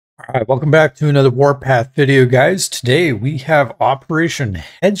All right, welcome back to another Warpath video, guys. Today we have Operation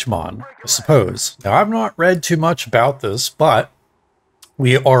Hegemon, I suppose. Now, I've not read too much about this, but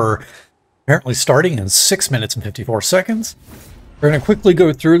we are apparently starting in 6 minutes and 54 seconds. We're going to quickly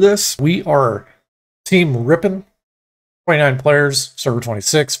go through this. We are Team Rippin', 29 players, server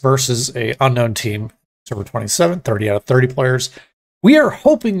 26, versus a unknown team, server 27, 30 out of 30 players. We are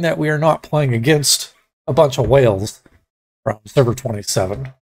hoping that we are not playing against a bunch of whales from server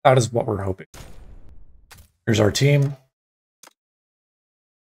 27. That is what we're hoping. Here's our team.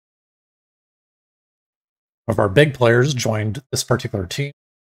 One of our big players joined this particular team.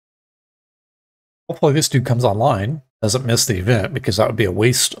 Hopefully this dude comes online, doesn't miss the event, because that would be a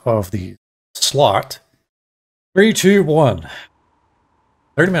waste of the slot. 3, 2, 1.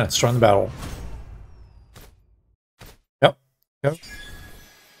 30 minutes, join the battle. Yep.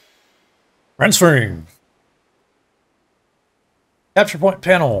 Transferring. Capture point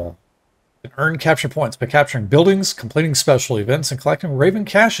panel. You can earn capture points by capturing buildings, completing special events, and collecting Raven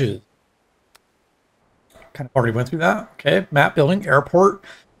caches. Kind of already went through that. Okay, map building, airport.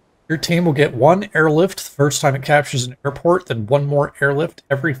 Your team will get 1 airlift the first time it captures an airport, then 1 more airlift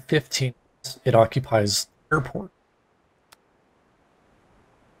every 15 minutes it occupies the airport.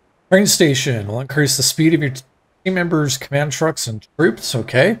 Train station will increase the speed of your team members' command trucks and troops.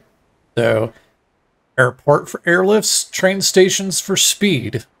 Okay, so airport for airlifts, train stations for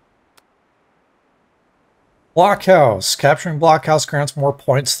speed. Blockhouse. Capturing blockhouse grants more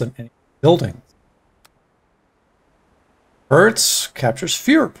points than any building. Turrets captures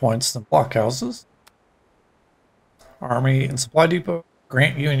fewer points than blockhouses. Army and supply depot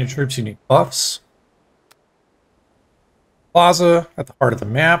grant you and your troops unique buffs. Plaza at the heart of the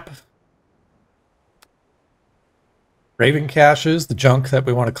map. Raven caches, the junk that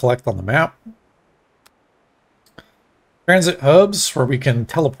we want to collect on the map. Transit hubs where we can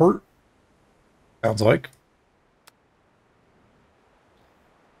teleport. Sounds like.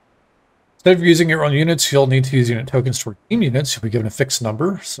 Instead of using your own units, you'll need to use unit tokens to redeem units. You'll be given a fixed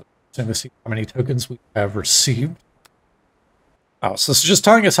number. So I'm going to see how many tokens we have received. Oh, so this is just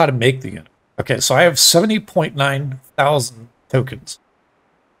telling us how to make the unit. Okay, so I have 70.9 thousand tokens.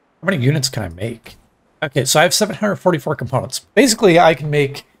 How many units can I make? Okay, so I have 744 components. Basically, I can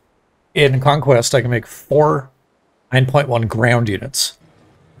make, in Conquest, I can make 4 9.1 ground units.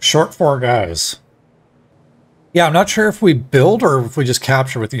 Short 4 guys. Yeah, I'm not sure if we build or if we just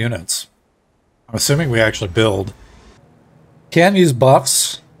capture with the units. I'm assuming we actually build. Can use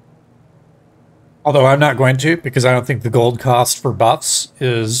buffs. Although I'm not going to, because I don't think the gold cost for buffs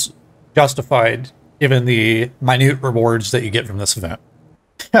is justified given the minute rewards that you get from this event.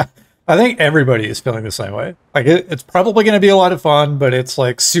 I think everybody is feeling the same way. Like it's probably going to be a lot of fun, but it's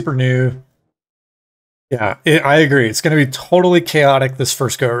like super new. Yeah, I agree. It's going to be totally chaotic this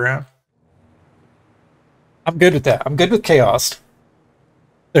first go-around. I'm good with that. I'm good with chaos.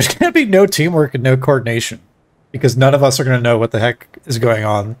 There's going to be no teamwork and no coordination because none of us are going to know what the heck is going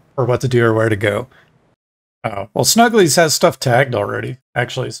on or what to do or where to go. Oh, well, Snugglies has stuff tagged already,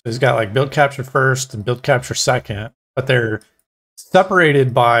 actually. So he's got like build capture first and build capture second, but they're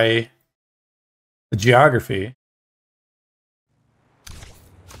separated by the geography.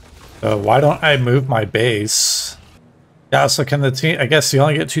 So why don't I move my base? Yeah, so can the team, I guess you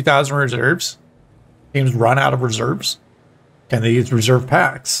only get 2,000 reserves. Teams run out of reserves. Can they use reserve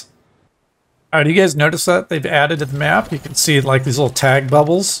packs? Do you guys notice that they've added to the map? You can see like these little tag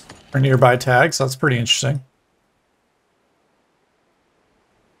bubbles or nearby tags. That's pretty interesting.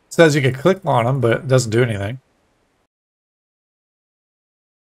 It says you can click on them, but it doesn't do anything.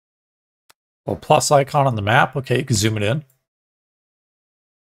 Little plus icon on the map. Okay, you can zoom it in.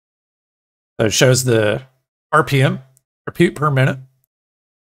 So it shows the RPM, repeat per minute.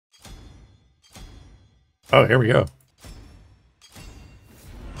 Oh, here we go.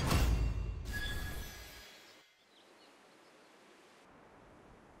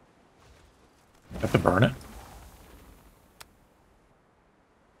 Have to burn it.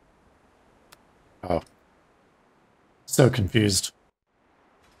 Oh. So confused.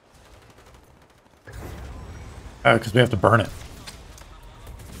 Oh, because we have to burn it.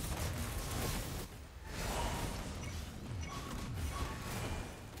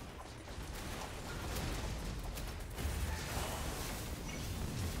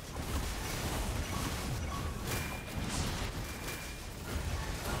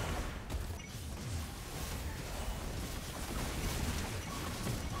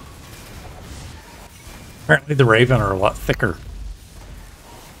 Apparently the Raven are a lot thicker.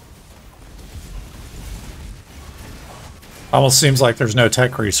 Almost seems like there's no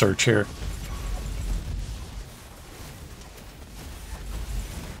tech research here.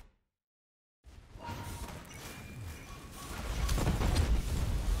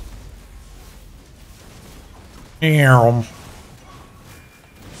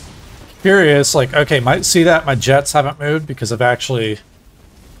 Curious, like, okay, might see that my jets haven't moved because I've actually...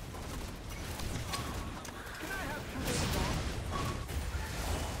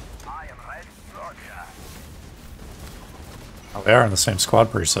 Oh, they are in the same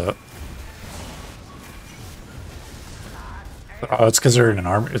squad preset. Oh, it's because they're in an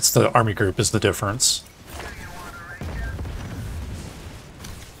army. It's the army group is the difference.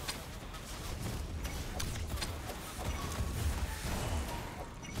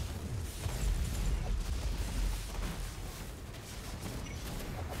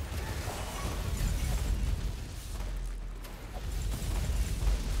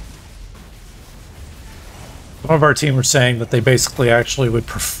 Some of our team were saying that they basically actually would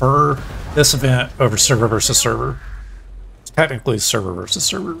prefer this event over server versus server. It's technically server versus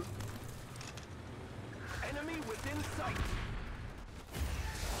server. Enemy within sight.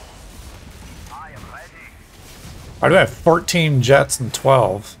 I am ready. Why do I have 14 jets and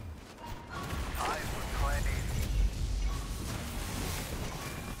 12? I was ready.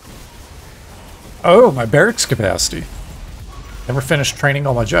 Oh, my barracks capacity. Never finished training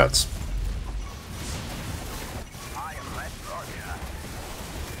all my jets. I am ready. Roger.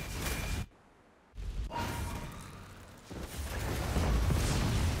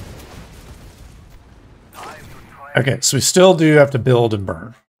 Okay, so we still do have to build and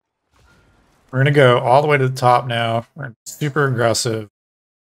burn. We're going to go all the way to the top now. We're super aggressive.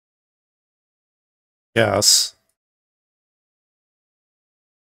 Yes.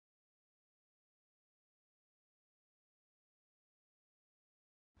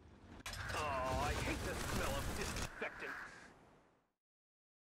 Oh, I hate the smell of disinfectant.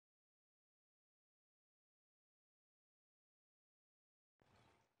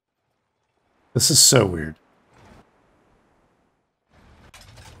 This is so weird.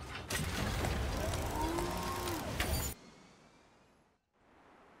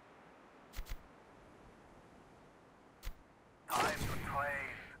 Time to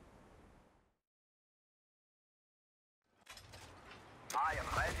trade. I am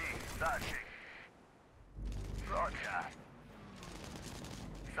ready. Searching. Roger.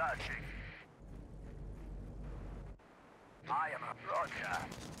 Searching. I am Roger.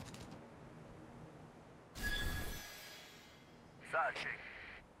 Searching.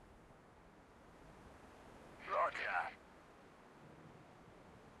 Roger.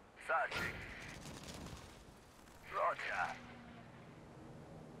 Searching. Roger.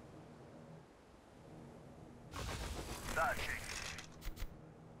 Searching.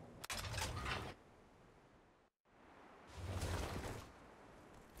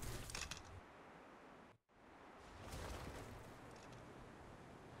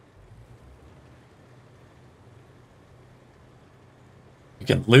 You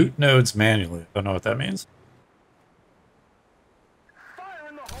can loot nodes manually. Don't know what that means. Fire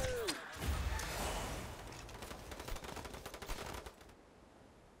in the hole!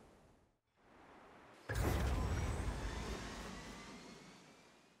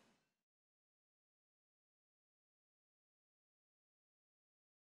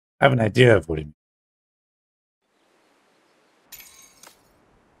 I have an idea of what he means.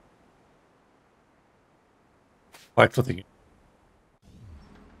 Collect with the...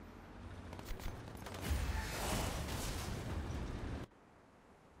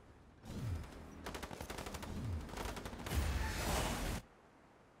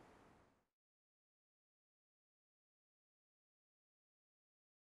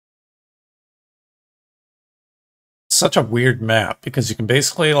 Such a weird map because you can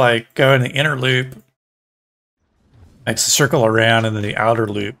basically like go in the inner loop, makes a circle around, and then the outer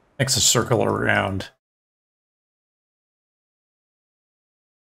loop makes a circle around.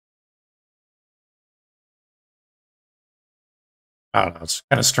 I don't know, it's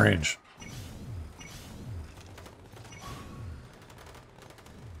kind of strange.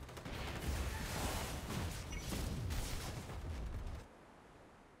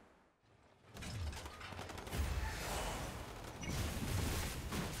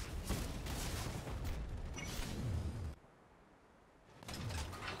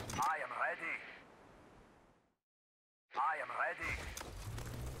 I am ready. I am ready.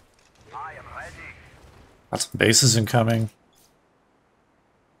 I am ready. Got some bases incoming.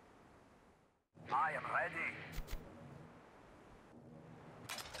 I am ready.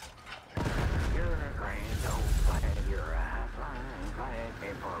 You're a grand old flag, you're a high-flying flag,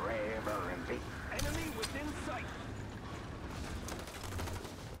 and forever and be. Enemy within sight.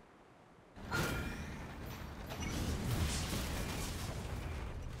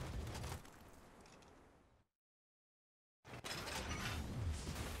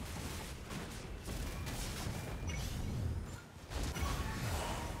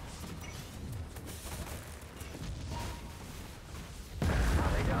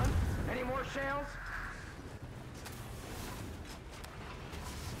 more shells?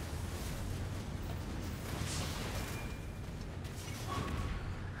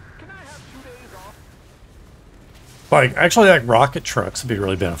 Can I have 2 days off? Like, actually, like rocket trucks would be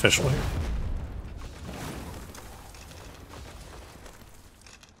really beneficial here.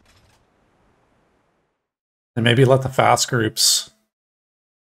 And maybe let the fast groups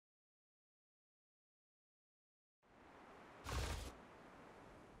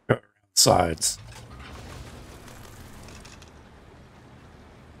go around sides.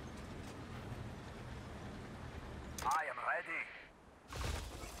 I am ready.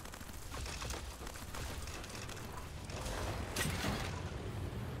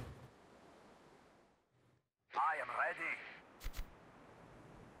 I am ready.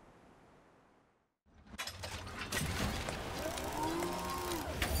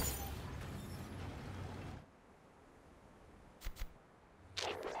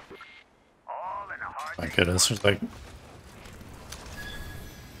 All in a heart. My goodness, there's like...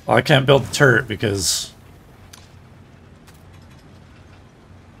 Well, I can't build the turret because...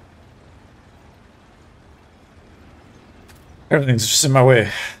 everything's just in my way.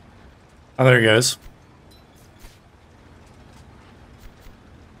 Oh, there he goes.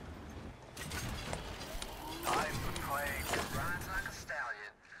 Time to play. Rides like a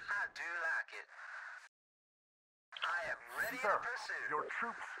stallion. I do like it. I am ready to pursue. Your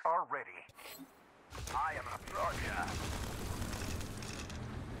troops are ready. I am a Roger.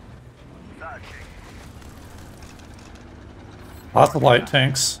 Searching. Lots of light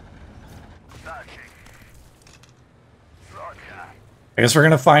tanks. Searching. Roger. I guess we're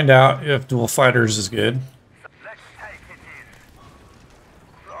gonna find out if dual fighters is good. Let's take it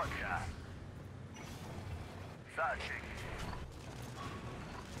in. Roger. Searching.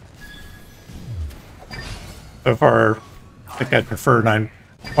 So far, I think I'd prefer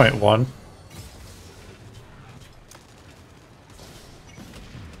 9.1.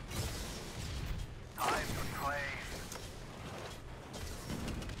 Time to play.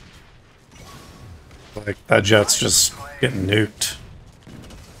 Like, that jet's just getting nuked.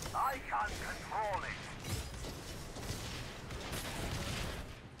 I can't control it.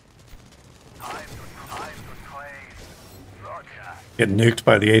 Time to play. Roger. Getting nuked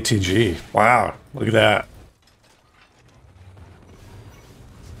by the ATG. Wow, look at that.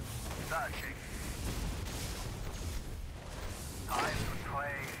 Searching. Time to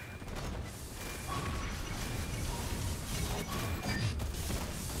play.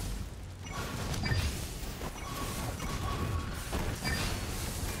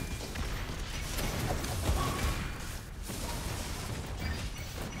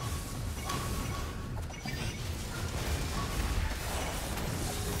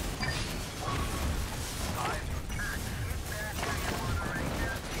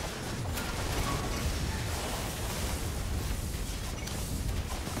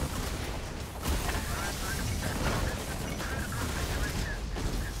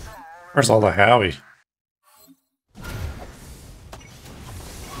 Where's all the Howie?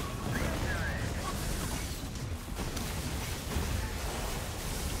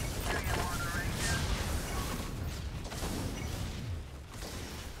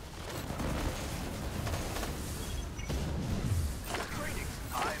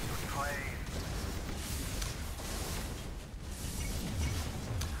 Time to play.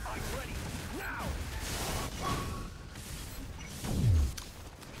 I'm ready now.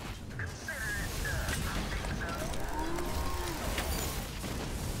 Consider it done. I think so.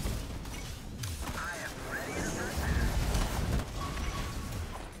 I am ready to pursue.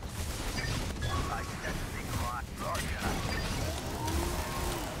 I set the clock. Roger.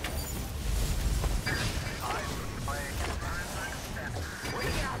 Time to play. Time like a step. We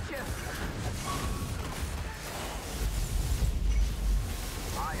got you.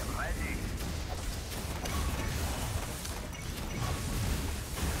 I am ready.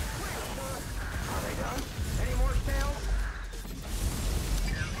 Are they done? Any more shells?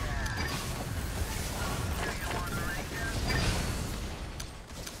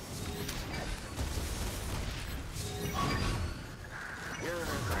 You're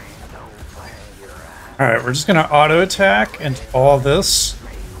the grand old flag, you're right. Alright, we're just gonna auto attack into all this.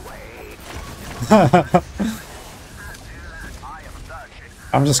 I am searching.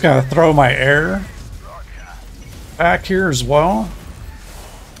 I'm just gonna throw my air Roger. back here as well.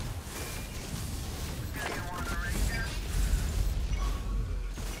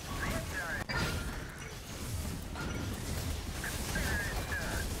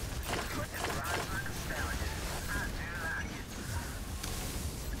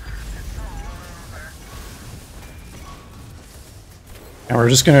 And we're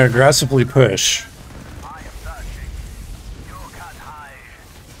just going to aggressively push. I am searching. You can't hide.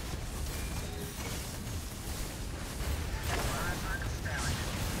 Rise like a stallion.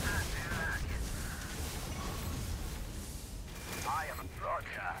 I do like it. I am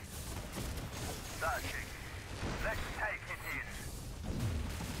Roger. Searching. Let's take it in.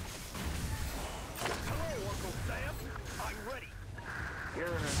 Hello, Uncle Sam. I'm ready. You're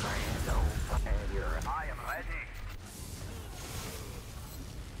a grand old failure. I am ready.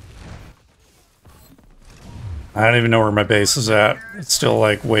 I don't even know where my base is at. It's still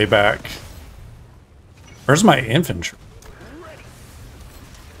like way back. Where's my infantry?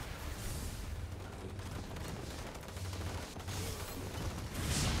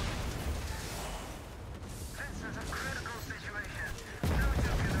 This is a critical situation. Don't you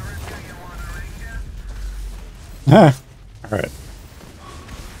get a rescue you want, Ranger? Alright.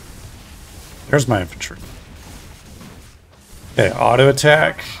 There's my infantry. Okay, auto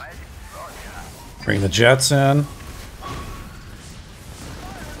attack. Bring the jets in.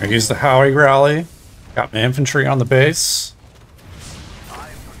 I use the Howie rally. Got my infantry on the base. I'm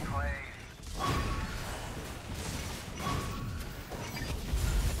afraid.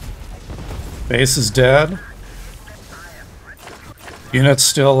 Base is dead. Unit's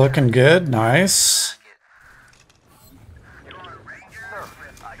still looking good. Nice. You're a Ranger?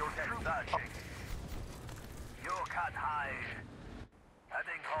 I don't get searching. You can't hide.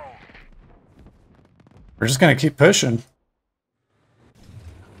 Heading home. We're just gonna keep pushing.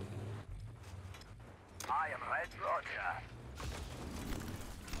 I am Red Roger.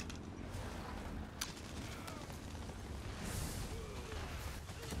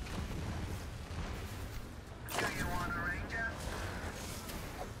 Do you want a Ranger?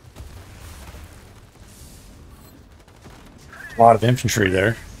 A lot of infantry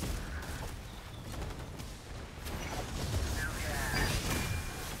there.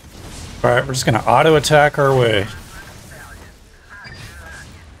 Alright, we're just gonna auto attack our way. How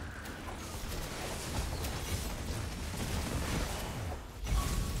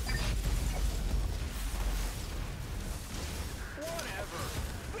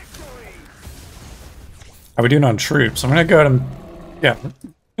are we doing on troops? I'm gonna go ahead and, yeah,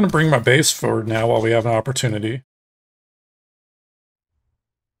 I'm gonna bring my base forward now while we have an opportunity.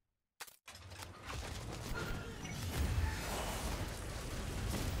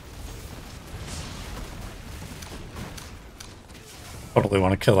 Totally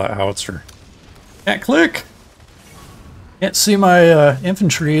want to kill that howitzer. Can't click! Can't see my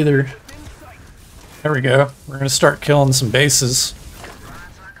infantry either. There we go. We're gonna start killing some bases.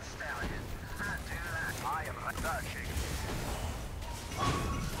 Rise like a stallion. I do like. I am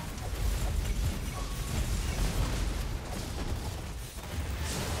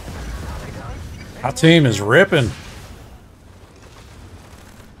searching. Our team is ripping.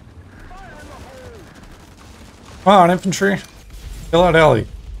 Come on, infantry. Kill that Ellie.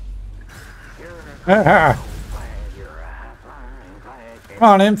 Ah. Come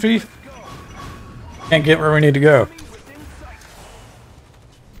on, infy. Can't get where we need to go.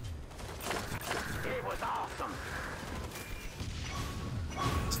 It was awesome.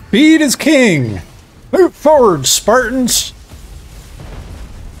 Speed is king. Move forward, Spartans.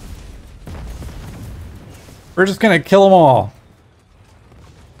 We're just gonna kill them all.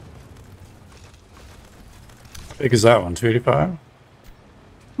 How big is that one? 285?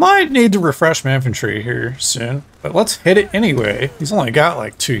 Might need to refresh my infantry here soon, but let's hit it anyway. He's only got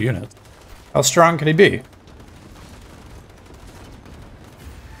like 2 units. How strong can he be?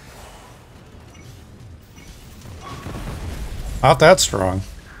 Not that strong.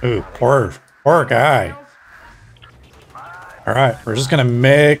 Ooh, poor guy. Alright, we're just gonna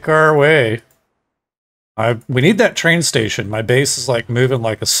make our way. We need that train station. My base is like moving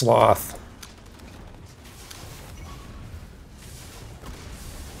like a sloth.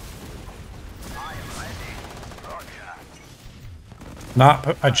 Not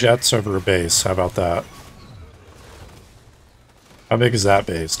put my jets over a base. How about that? How big is that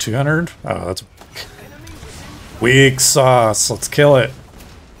base? 200? Oh, that's weak sauce. Let's kill it.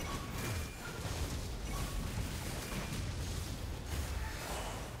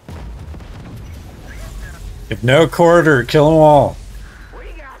 If no quarter, kill them all.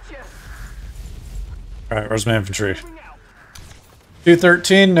 Alright, where's my infantry?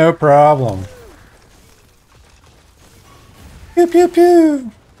 213, no problem. Pew pew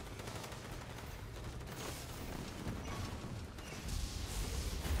pew.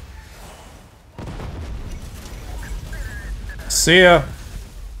 See ya.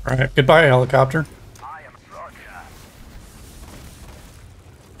 Alright, goodbye, helicopter. I am Roger.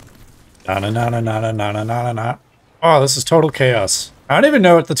 Na na na na na na na na na na. Oh, this is total chaos. I don't even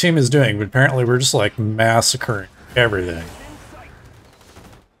know what the team is doing, but apparently we're just like massacring everything.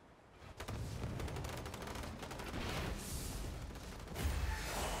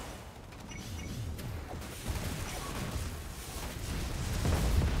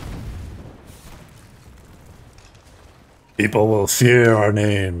 People will fear our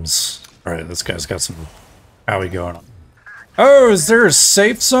names. All right, this guy's got some howie going on. Oh, is there a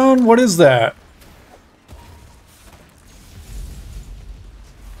safe zone? What is that?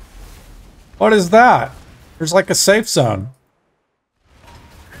 What is that? There's like a safe zone.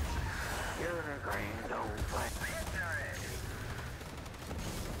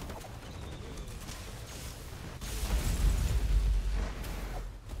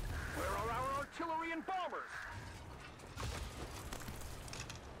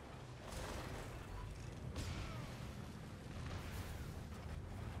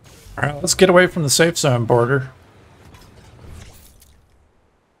 All right, let's get away from the safe zone border.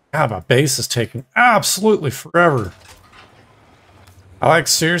 God, my base is taking absolutely forever. I like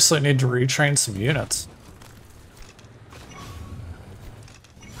seriously need to retrain some units.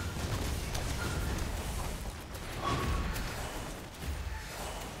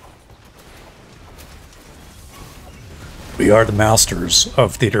 We are the masters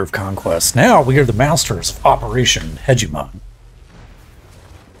of Theater of Conquest. Now we are the masters of Operation Hegemon.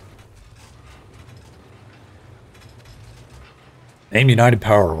 Name United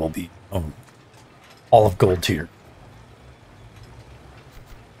Power will be all of gold tier.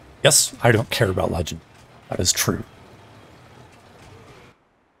 Yes, I don't care about legend. That is true.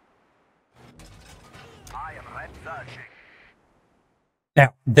 I am searching.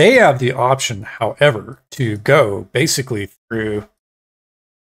 Now, they have the option, however, to go basically through...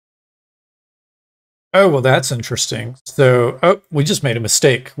 Oh, well, that's interesting. So, oh, we just made a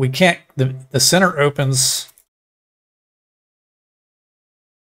mistake. We can't... The center opens...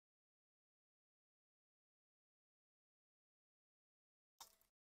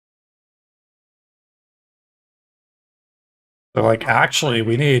 So, like, actually,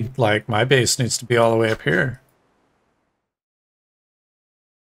 we need, like, my base needs to be all the way up here.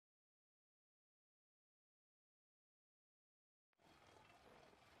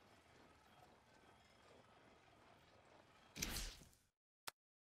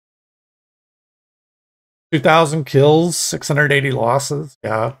 $2,000 kills, 680 losses.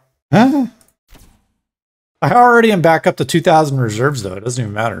 Yeah. Huh? I already am back up to 2,000 reserves, though. It doesn't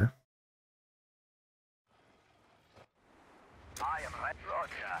even matter. I am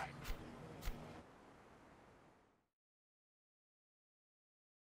Roger.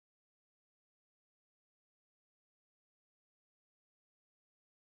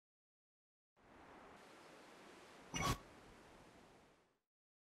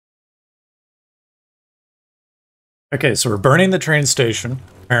 Okay, so we're burning the train station,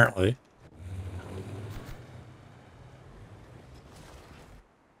 apparently.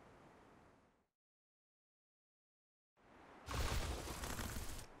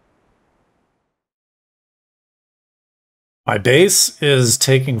 My base is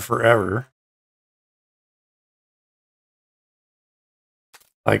taking forever.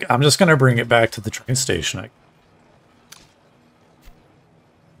 Like, I'm just going to bring it back to the train station.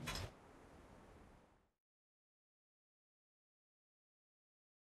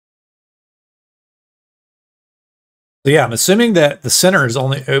 So yeah, I'm assuming that the center is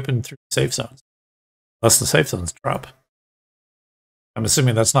only open through safe zones. Unless the safe zones drop. I'm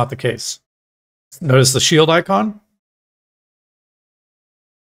assuming that's not the case. Notice the shield icon?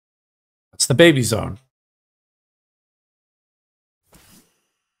 That's the baby zone.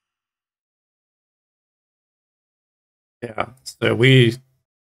 Yeah, so we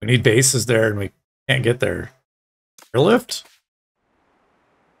need bases there and we can't get there. Airlift?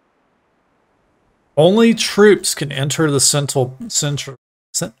 Only troops can enter the central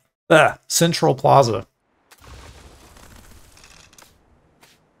plaza.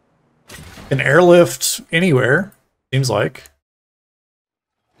 An airlift anywhere, seems like.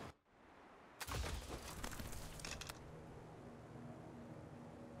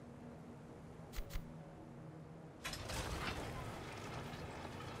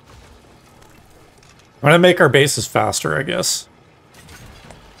 I'm gonna make our bases faster, I guess.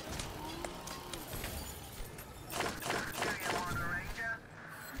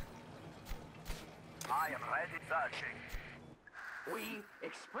 I am ready searching. We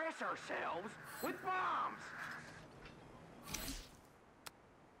express ourselves with bombs.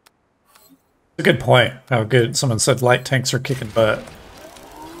 It's a good point. How good someone said light tanks are kicking butt.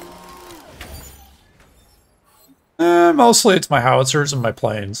 Mostly it's my howitzers and my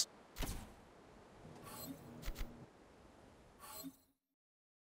planes.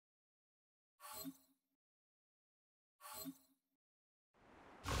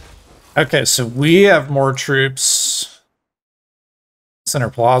 Okay, so we have more troops. Center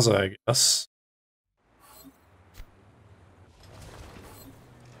Plaza, I guess.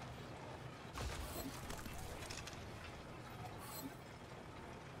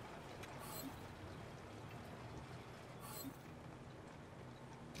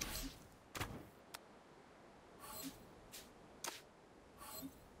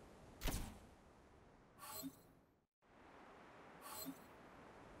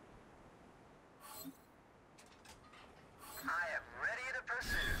 I am ready to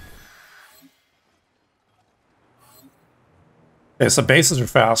pursue. Okay, so bases are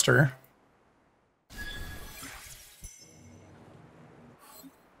faster.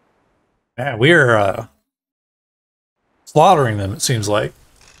 Man, we're slaughtering them, it seems like.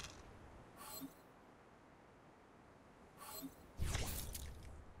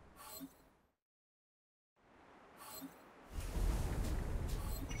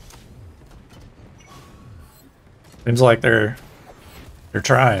 Seems like they're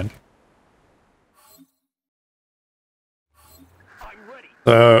trying.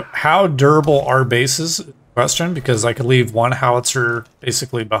 So, how durable are bases? Question, because I could leave one howitzer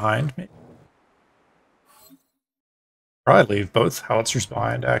basically behind me. Probably leave both howitzers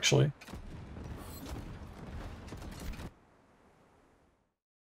behind, actually.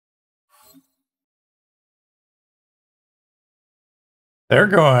 They're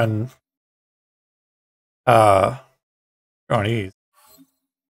going east.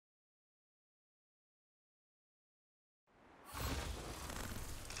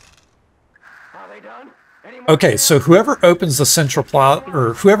 Are they done? Any more Okay, cans? so whoever opens the central plaza,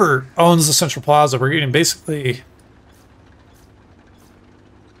 or whoever owns the central plaza, we're getting basically...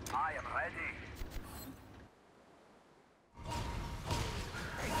 I am ready.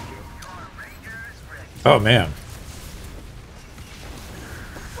 Your Rangers ready. Oh, man.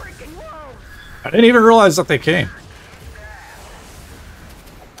 Freaking whoa! I didn't even realize that they came.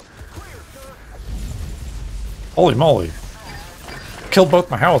 Holy moly. Killed both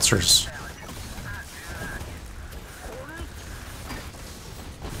my howitzers.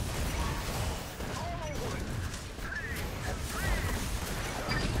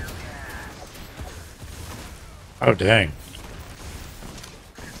 Oh, dang.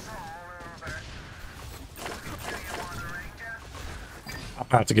 I'm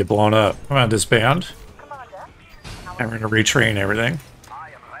about to get blown up. I'm gonna disband. And we're gonna retrain everything. I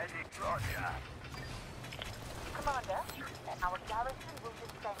am ready. Roger. Commander, our garrison will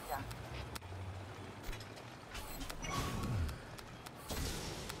surrender.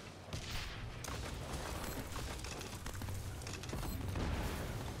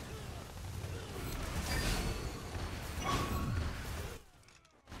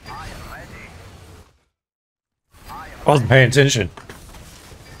 I am ready. I wasn't paying attention.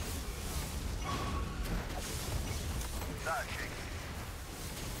 Searching.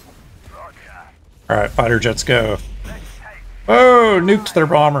 Roger. Alright, fighter jets go. Let's take. Oh, nuked their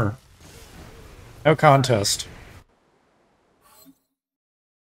bomber. No contest.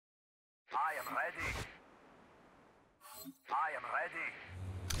 I am ready. I am ready.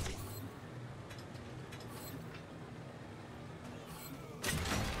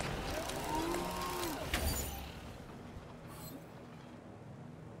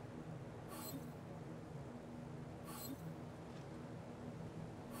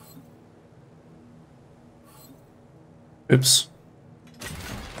 Oops.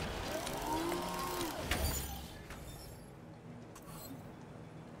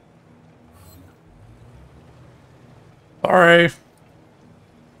 Sorry.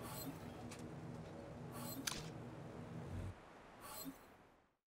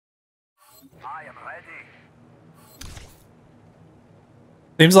 I am ready.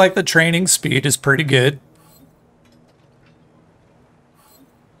 Seems like the training speed is pretty good.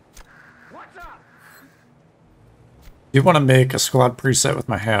 What's up? You want to make a squad preset with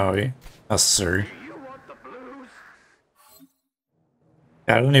my Howie. Necessary. Do you want the blues?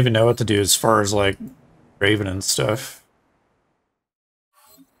 I don't even know what to do as far as like Raven and stuff.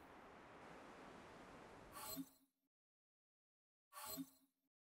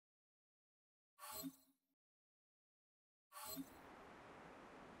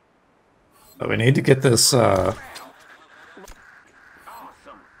 But we need to get this Awesome.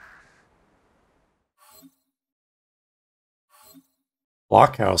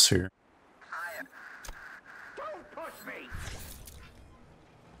 blockhouse here. Don't push me.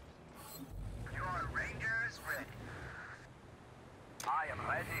 Your Rangers ready. I am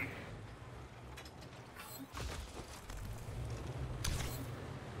ready.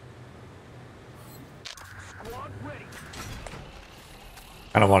 Squad ready.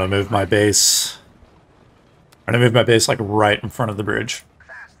 I don't want to move my base. I'm gonna move my base like right in front of the bridge.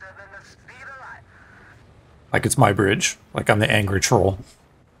 Faster than the speed of light. Like it's my bridge. Like I'm the angry troll.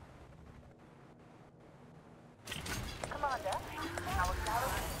 Commander, our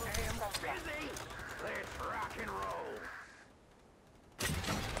garrison will defend Let's rock and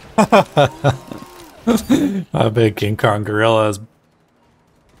roll. A big King Kong gorilla is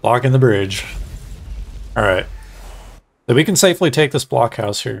blocking the bridge. Alright. So we can safely take this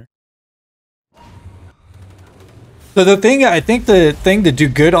blockhouse here. So the thing, I think the thing to do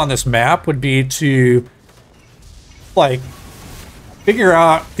good on this map would be to, like, figure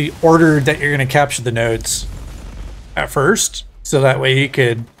out the order that you're going to capture the nodes at first. So that way you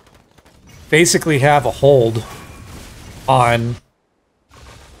could basically have a hold on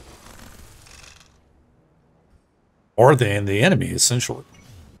more than the enemy, essentially.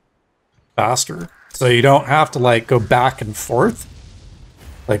 Faster. So you don't have to, like, go back and forth.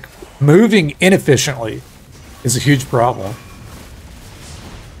 Like, moving inefficiently is a huge problem.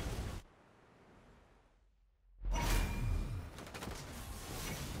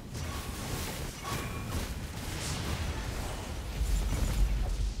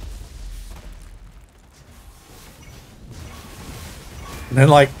 And then,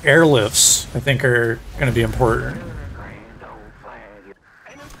 like, airlifts, I think, are going to be important. Grand old flag.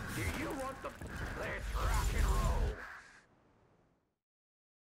 And do you want the... Let's rock and roll.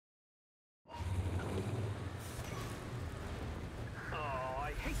 Oh,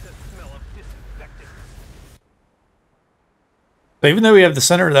 I hate the smell of disinfectant. So even though we have the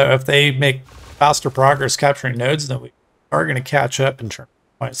center, though, if they make faster progress capturing nodes, then we are going to catch up in terms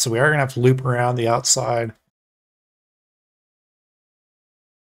of points. So we are going to have to loop around the outside.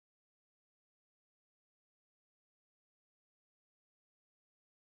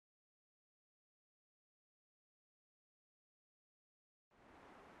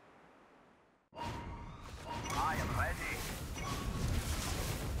 I am ready.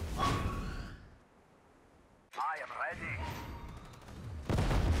 I am ready.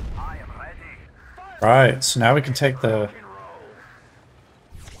 I am ready. Right, so now we can take the... And roll.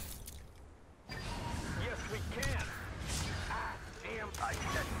 Yes, we can. I am... I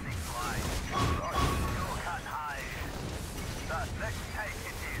set things right. You can hide. Let's take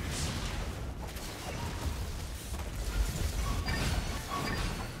it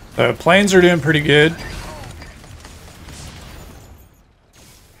in. The planes are doing pretty good.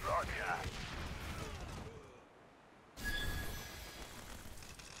 Roger.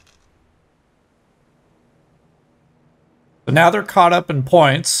 But now they're caught up in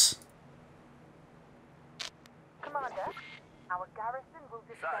points. Commander, our garrison will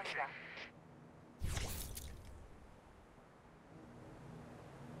defend Searching. us.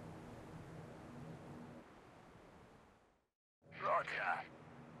 Roger.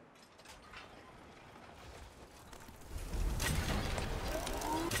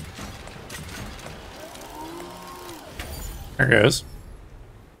 There goes.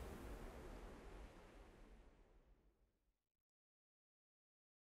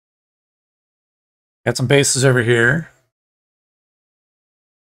 Got some bases over here.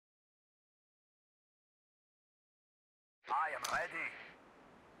 I am ready.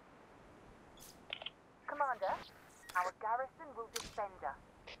 Commander, our garrison will defend us.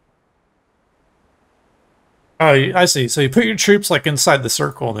 Oh, I see. So you put your troops like inside the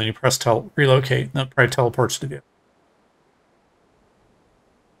circle, and then you press relocate, and that probably teleports to you.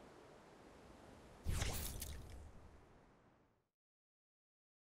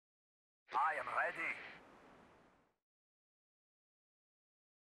 I am ready.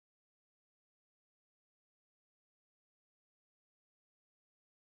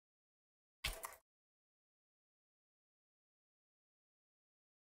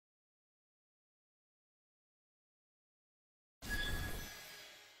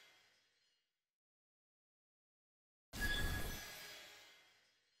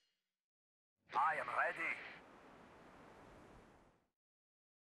 I am ready.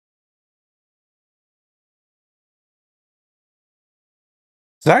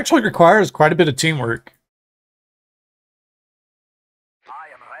 It actually requires quite a bit of teamwork. I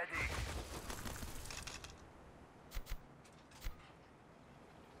am ready.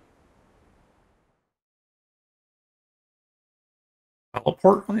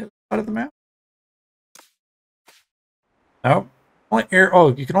 Teleport on the other side of the map? No. Only air.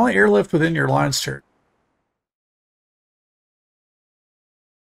 Oh, you can only airlift within your lines turret.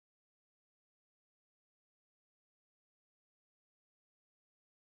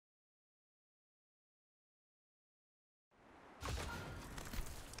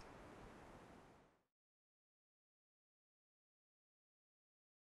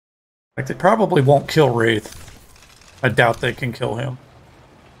 Like, they probably won't kill Wraith. I doubt they can kill him.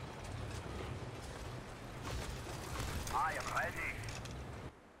 I am ready.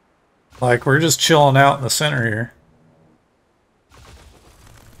 Like, we're just chilling out in the center here.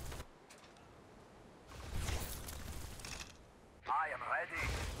 I am ready.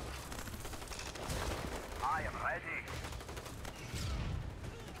 I am ready.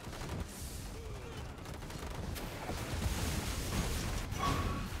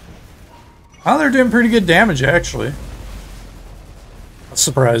 Oh, they're doing pretty good damage, actually. That's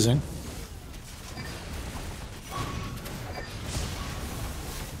surprising.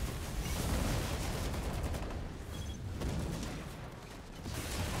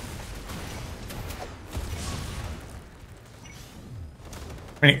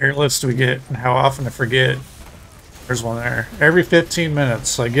 How many airlifts do we get, and how often I forget? There's one there. Every 15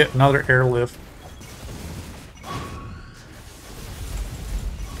 minutes, I get another airlift.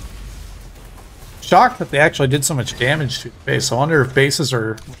 Shocked that they actually did so much damage to the base. I wonder if bases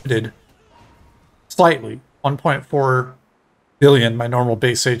are limited slightly. 1.4 billion. My normal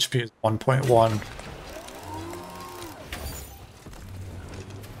base HP is 1.1.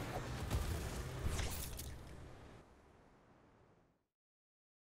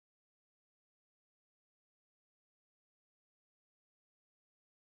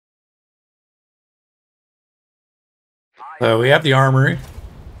 So we have the armory.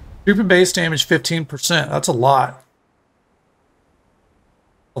 Troop and base damage 15%. That's a lot.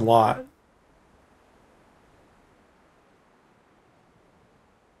 A lot.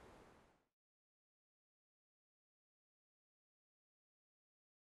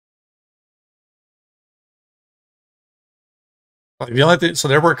 The only thing, so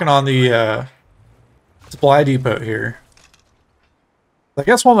they're working on the supply depot here. I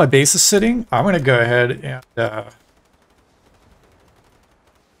guess while my base is sitting, I'm going to go ahead and get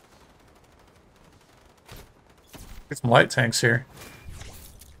some light tanks here.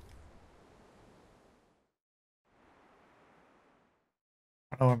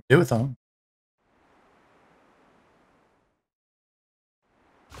 I don't know what I'm going to do with them.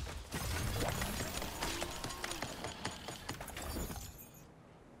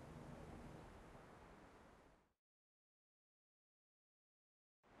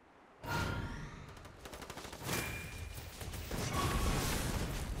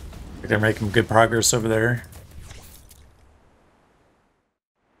 They're making good progress over there.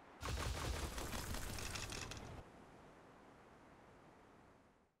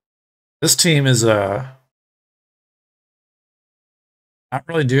 This team is not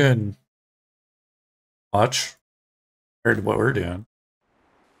really doing much compared to what we're doing.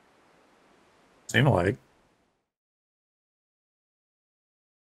 Seem like.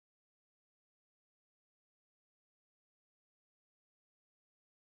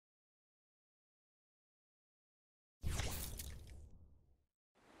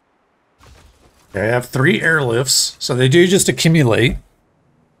 Okay, I have 3 airlifts, so they do just accumulate.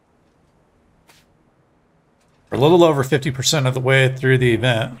 We're a little over 50% of the way through the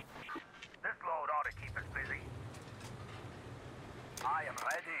event. This load ought to keep us busy. I am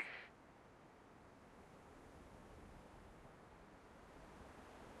ready.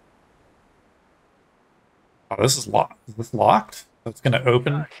 Oh, this is locked. Is this locked? That's going to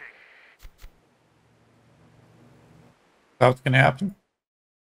open. That's going to happen.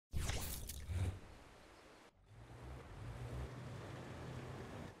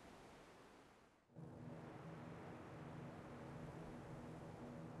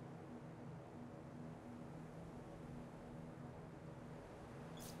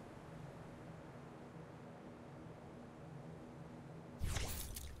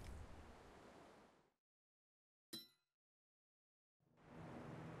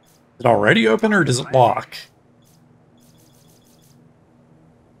 Is it already open or does it lock?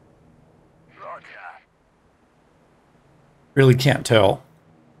 Roger. Really can't tell.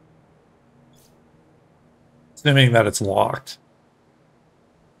 Assuming that it's locked.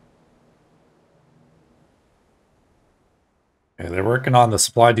 Okay, they're working on the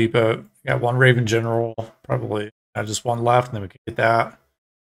supply depot. Got 1 Raven General, probably. Just 1 left, and then we can get that.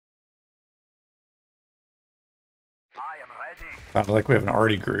 I am ready. Sounds like we have an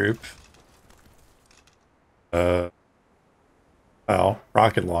arty group. Well,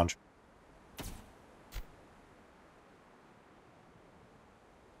 rocket launcher.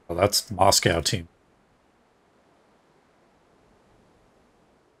 Well, that's the Moscow team.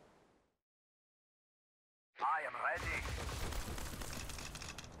 I am ready.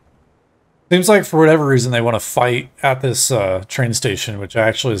 Seems like for whatever reason they want to fight at this train station, which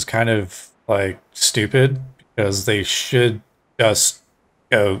actually is kind of like stupid because they should just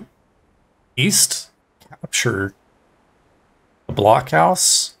go east, capture the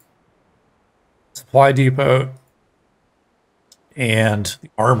blockhouse, supply depot, and the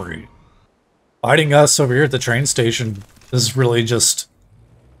armory. Fighting us over here at the train station is really just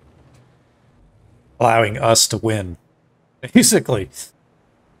allowing us to win, basically.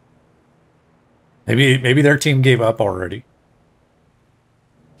 Maybe their team gave up already.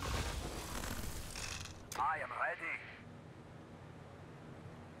 I am ready.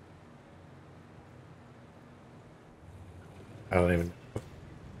 I don't even know.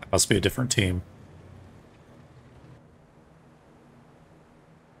 That must be a different team.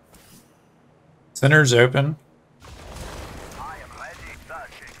 Center's open. I am ready.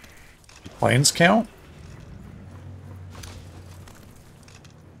 Searching. Planes count?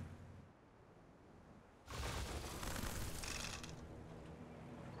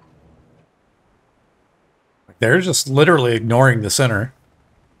 They're just literally ignoring the center.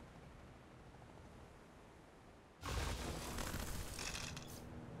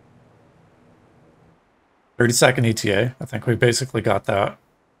 "30-second ETA. I think we basically got that.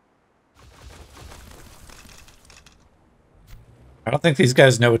 I don't think these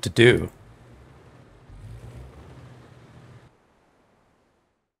guys know what to do.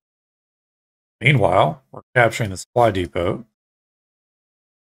 Meanwhile, we're capturing the supply depot.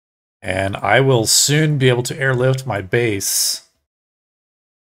 And I will soon be able to airlift my base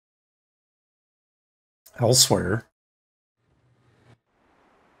elsewhere.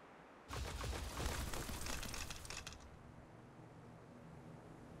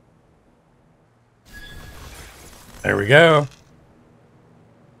 There we go.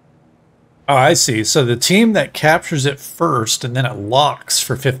 Oh, I see. So the team that captures it first and then it locks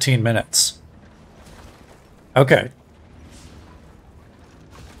for 15 minutes. Okay.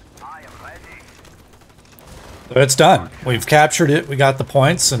 I am ready. So it's done. We've captured it. We got the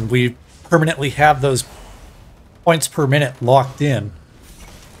points, and we permanently have those points per minute locked in.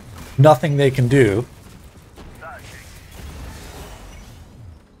 Nothing they can do.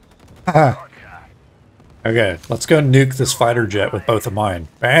 Searching. Okay, let's go nuke this fighter jet with both of mine.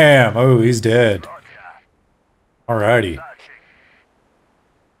 Bam! Oh, he's dead. Alrighty. Searching.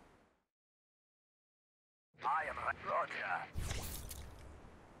 I am ready. Roger.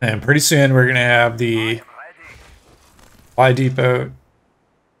 And pretty soon we're going to have the I am ready. supply depot.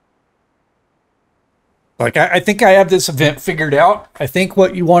 Like, I think I have this event figured out. I think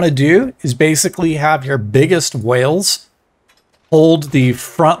what you want to do is basically have your biggest whales hold the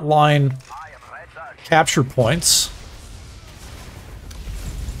front line I am ready. Searching. capture points.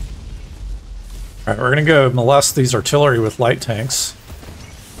 All right, we're going to go molest these artillery with light tanks.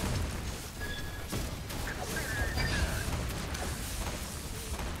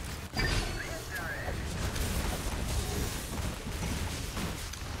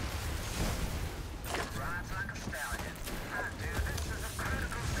 Rides like a stallion. Dude, this is a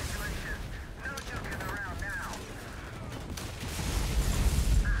critical situation. No joking around now.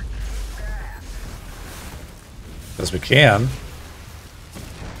 Kick ass. As we can.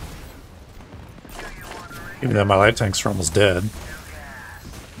 Even though my light tanks are almost dead.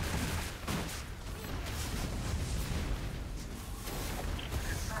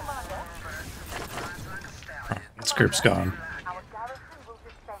 This group's gone. Our garrison will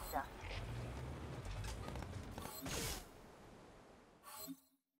defend us.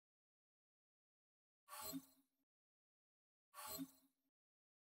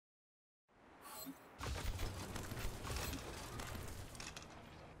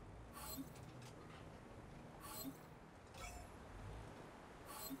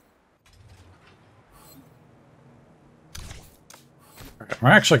 I'm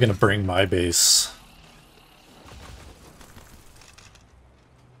actually going to bring my base.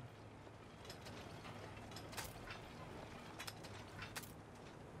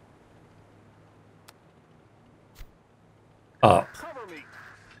 Up. Cover me.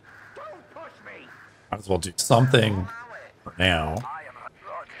 Don't push me. Might as well do something for now. I am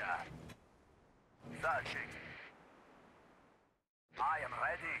Roger. Searching. I am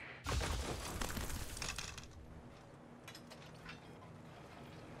ready.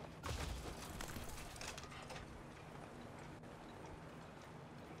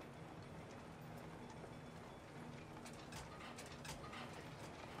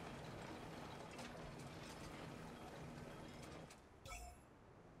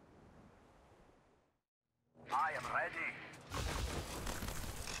 I am ready.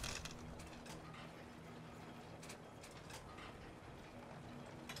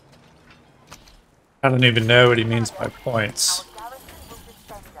 I don't even know what he means by points. Our garrison will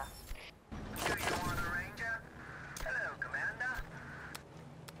defend us. Do you want a ranger? Hello, Commander.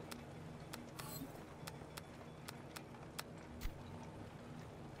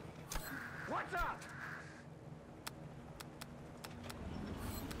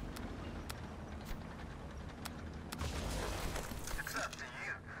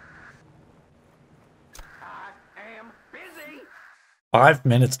 5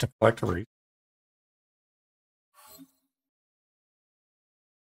 minutes to collect a resource.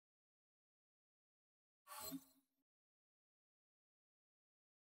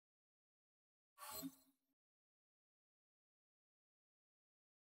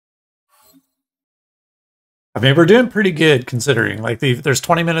 I mean, we're doing pretty good considering. Like, there's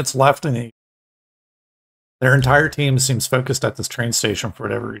 20 minutes left, and their entire team seems focused at this train station for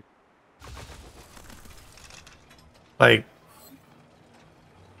whatever reason. Like,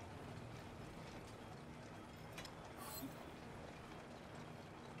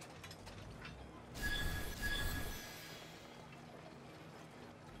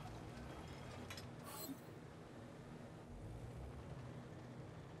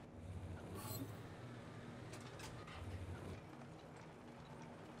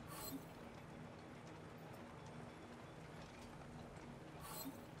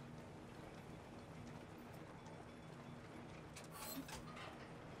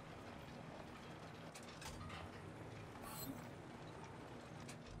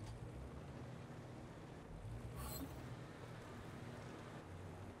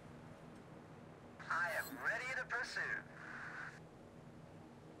 I am ready to pursue.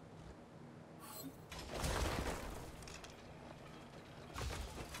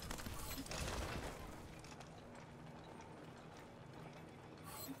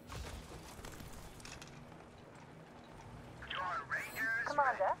 Your Rangers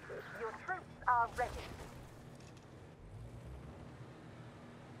Commander, your troops are ready.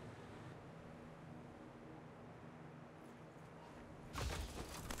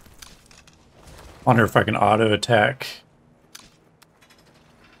 wonder if I can auto attack.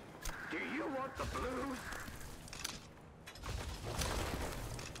 Do you want the blues?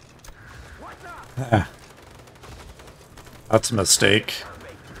 What's up? That's a mistake.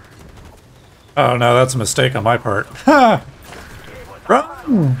 Oh no, that's a mistake on my part. Ha!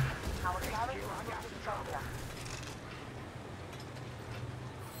 Run! Our garrison will defend you.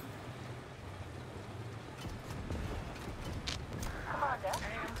 Commander,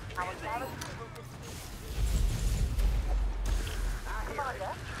 our garrison will defend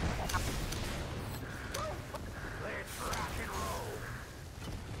Commander, Let's rock and roll.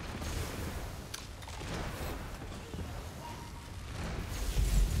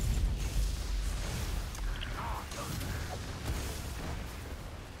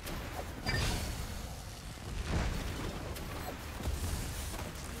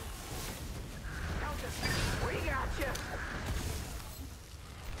 We got you.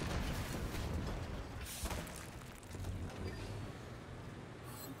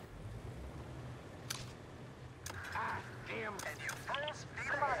 Ah, damn. and you full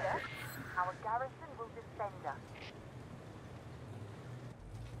speed Commander, ahead. our garrison will defend us.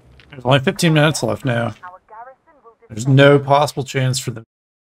 There's only 15 minutes left now. Our garrison will defend There's no possible chance for them.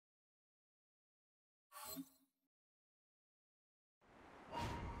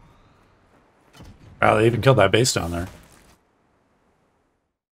 Wow, they even killed that base down there.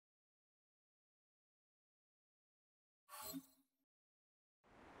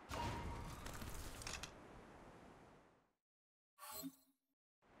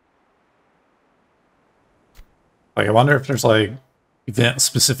 Like, I wonder if there's like event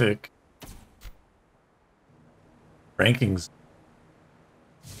specific rankings.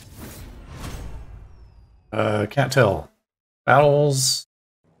 Can't tell. Battles,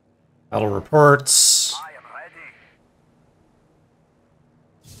 battle reports. I am ready.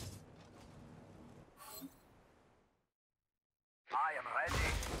 I am ready.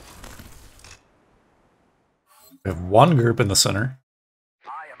 We have one group in the center. I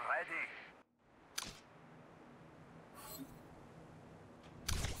am ready.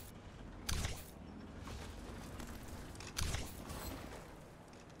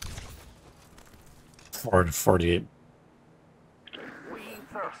 Forward to 48. We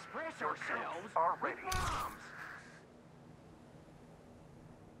express ourselves are ready. with bombs.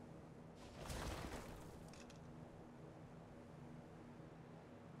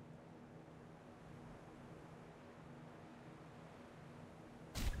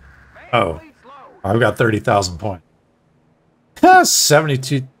 Oh, Fleet's low. I've got 30,000 points.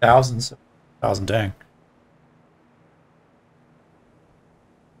 72,000. Dang.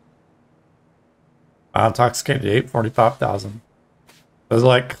 Intoxicated 8, 45,000. Is it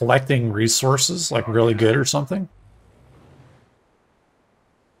like collecting resources, like really good or something?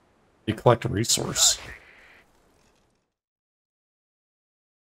 You collect a resource.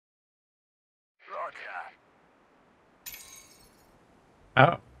 Roger.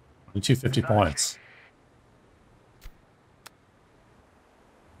 Oh, only 250 points.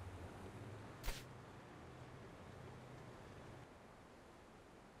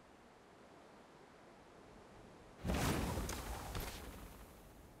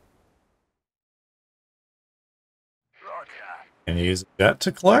 Can you use a jet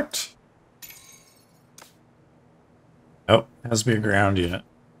to collect? Nope, it has to be a ground unit.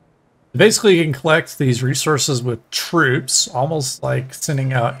 Basically, you can collect these resources with troops, almost like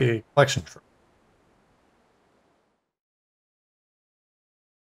sending out a collection troop.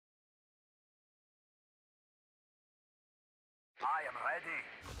 I am ready.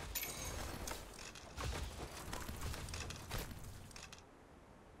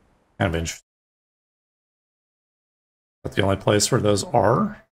 Kind of interesting. That's the only place where those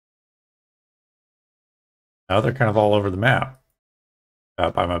are. Now they're kind of all over the map.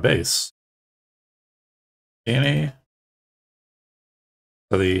 By my base. Any?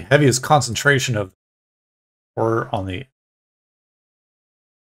 So the heaviest concentration of or on the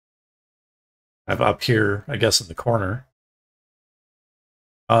up here, I guess in the corner.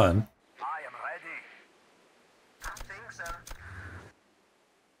 Done. I am ready. I think so.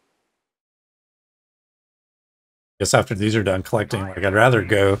 Guess after these are done collecting, like I'd rather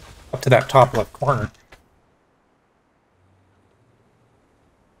go up to that top left corner.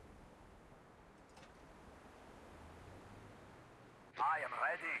 I am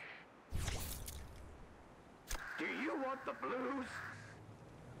ready. Do you want the blues?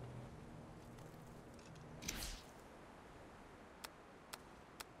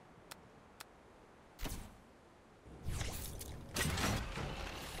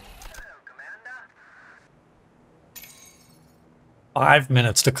 Hello, Commander. 5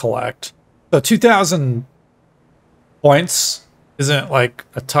 minutes to collect. So 2,000 points isn't like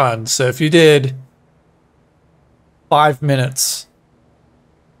a ton. So if you did 5 minutes,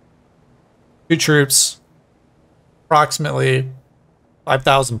 2 troops, approximately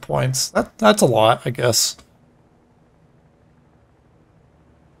 5,000 points. That's a lot, I guess.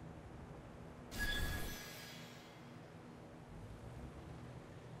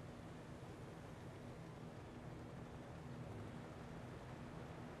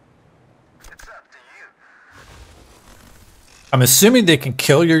 It's up to you. I'm assuming they can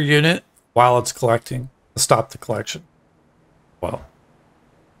kill your unit while it's collecting to stop the collection. Well,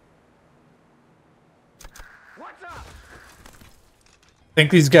 What's up? I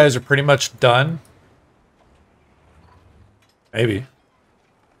think these guys are pretty much done. Maybe.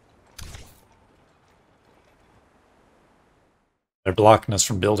 They're blocking us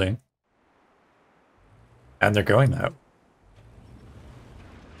from building. And they're going that way.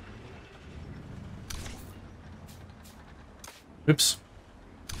 Oops.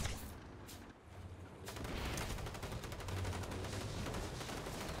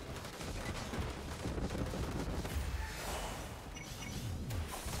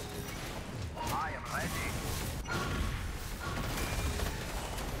 I am ready.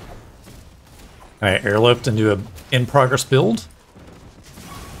 Can I airlift and do a in-progress build?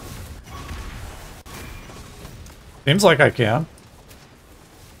 Seems like I can.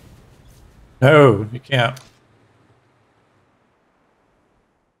 No, you can't.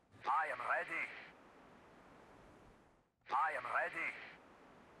 I am ready. I am ready.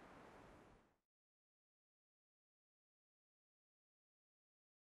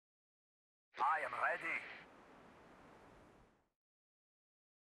 I am ready.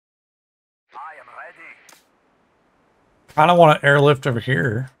 I am ready. I don't want to airlift over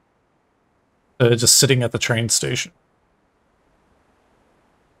here. Just sitting at the train station.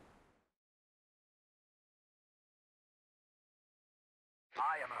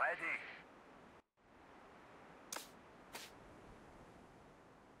 I am ready.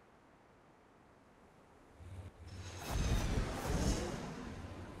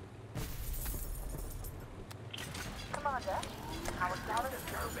 Commander, our garrison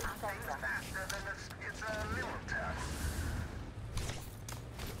is under. Faster than it's a little tough.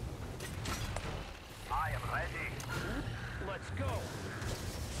 I am ready. Let's go.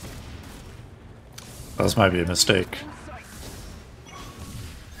 This might be a mistake. In sight.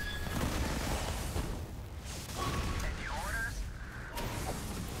 Any orders?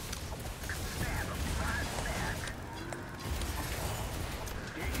 Stab 'em right back.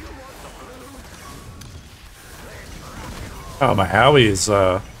 Do you want the blues? Oh, my Howie is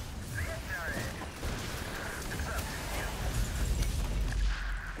Here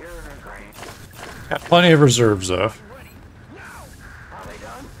in a green. got plenty of reserves though. Ready. Now. Are they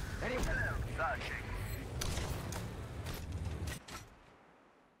done? Anyone? Searching.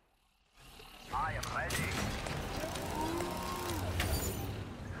 I am ready.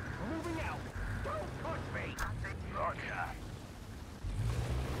 Moving out. Don't push me. Roger.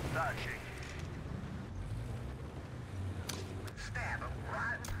 Searching. Stab 'em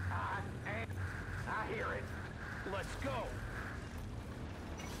right. I hear it. Let's go.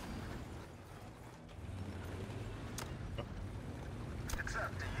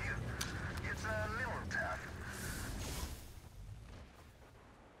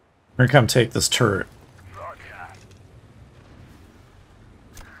 We're gonna come take this turret. Roger.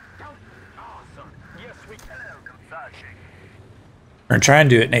 Awesome. Yes, we can. Hello, searching. We're gonna try and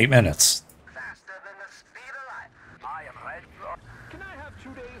do it in 8 minutes. Faster than the speed of light. I am ready. Can I have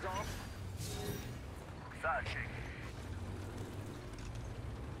 2 days off? Searching.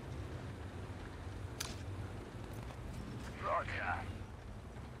 Roger.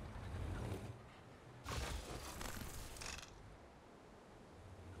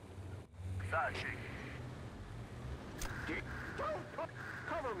 Searching. Don't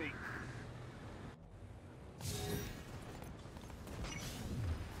cover me.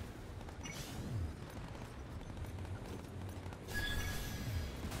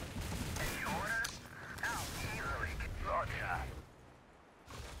 Any orders? How easily get Roger.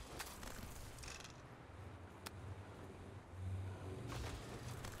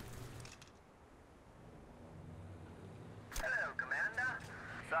 Hello, Commander.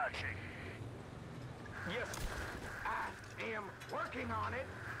 Searching. Yes, I am working on it.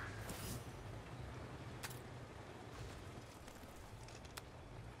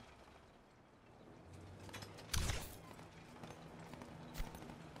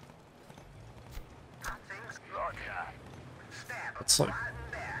 Things Roger. stab It's like right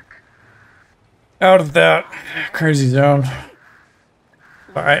in back. out of that crazy zone.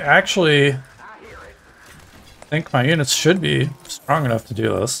 But I actually I hear it. think my units should be strong enough to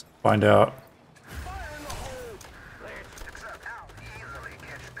do this. Find out. Fire in the hole. Let's Except how easily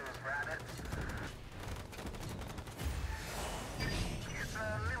catch those rabbits. It's a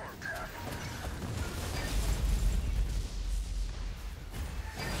little tough.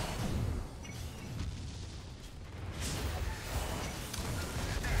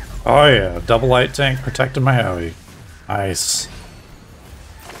 Oh yeah, double light tank protecting my Howie. Nice.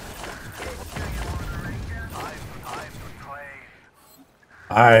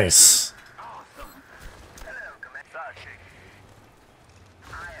 Nice. Hello, Commander. searching.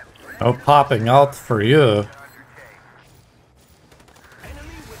 I am ready. No popping out for you. Enemy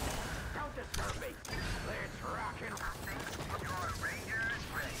with counter survey. Let's rock and Your Rangers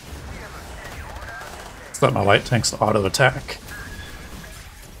ready. We have any orders? Set my light tanks to auto attack.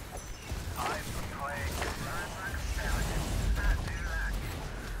 I'm playing runs like a stallion. I do like it.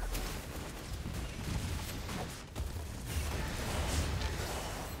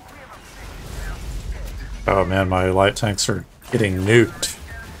 Oh man, my light tanks are getting nuked.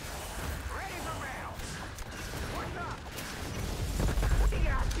 ready for round. What's up? We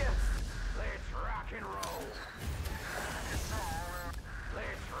got you. Let's rock and roll.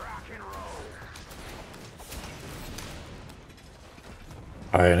 Let's rock and roll.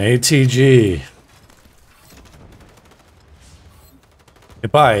 Alright, an ATG.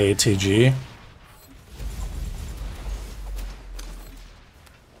 Goodbye, ATG.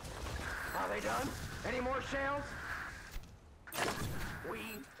 Are they done? Any more shells? We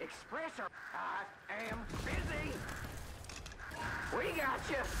express our... I am busy. We got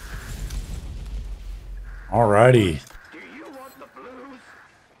you. Alrighty. Do you want the blues?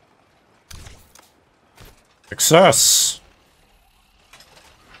 Success.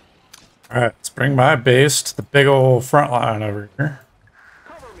 Alright, let's bring my base to the big old front line over here.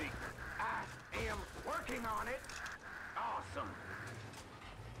 Cover me. I am working on it. Awesome.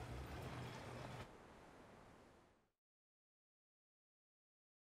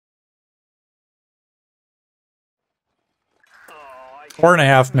 Oh, I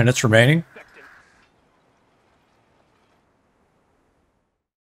 4.5 minutes remaining. expected.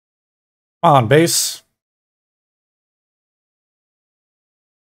 Come on, base.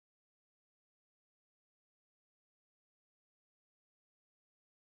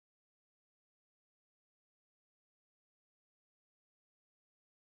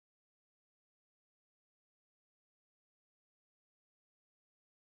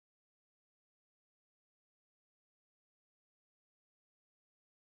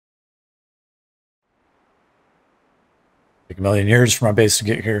 Take a million years for my base to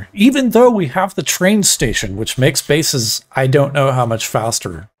get here. Even though we have the train station, which makes bases, I don't know how much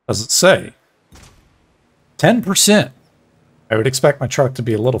faster. Does it say? 10%. I would expect my truck to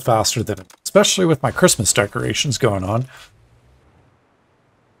be a little faster than it, especially with my Christmas decorations going on.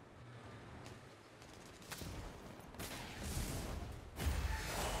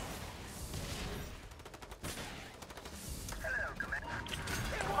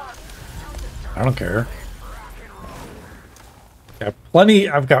 I don't care. Yeah, plenty.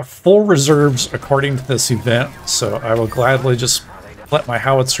 I've got full reserves according to this event, so I will gladly just let my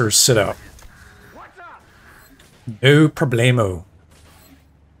howitzers sit out. What's up? No problemo.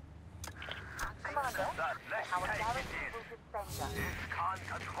 Commander, our garrison will defend us. Con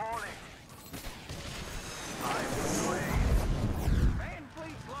controlling.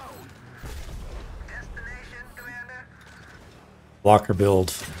 Blocker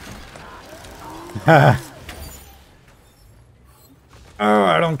build. Oh,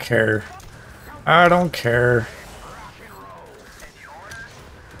 I don't care. I don't care.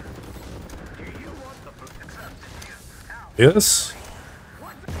 This?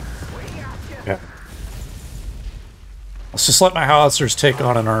 Yeah. Let's just let my howitzers take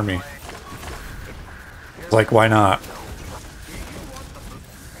on an army. Like, why not?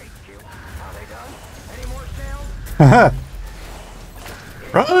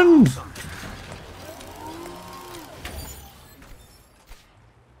 Run!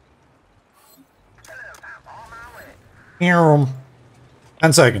 Here.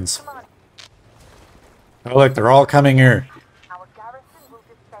 10 seconds. Oh, look, they're all coming here. Our garrison will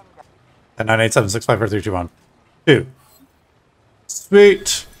defend us. 10, 9, 8, 7, 6, 5, 4, 3, 2, 1. 2.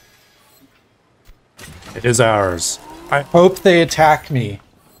 Sweet. It is ours. I hope they attack me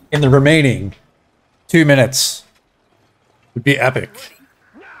in the remaining 2 minutes. It would be epic.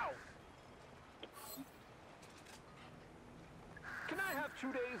 Can I have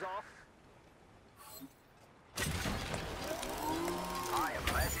 2 days off? I am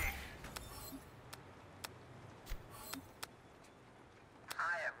ready.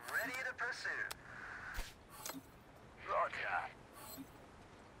 I am ready to pursue. Roger.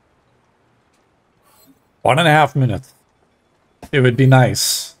 1.5 minutes. It would be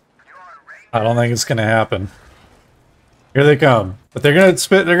nice. I don't think it's gonna happen. Here they come. But they're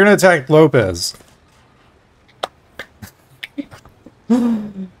gonna attack Lopez.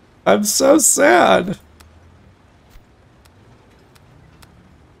 I'm so sad.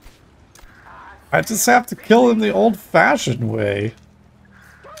 I just have to kill him the old-fashioned way.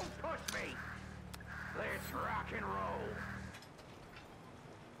 Don't push me. Let's rock and roll.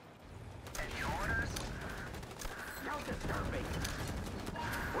 Any orders? Don't disturb me.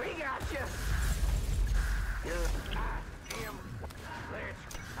 We got you. I am.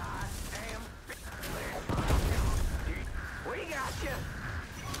 We got you.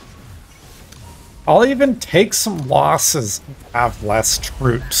 I'll even take some losses and have less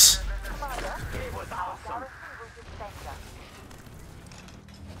troops. It was awesome. Garrison will defend us.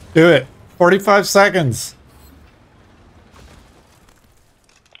 Do it. 45 seconds.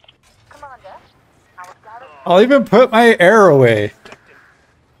 Commander, our garrison I'll even put my arrow away.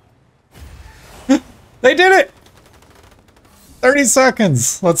 They did it! 30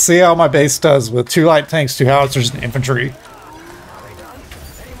 seconds. Let's see how my base does with 2 light tanks, 2 howitzers, and infantry.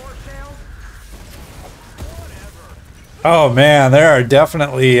 Any more shells? Oh man, there are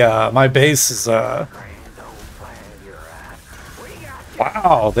definitely, my base is, wow,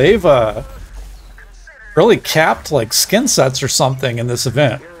 they've, really capped, like, skin sets or something in this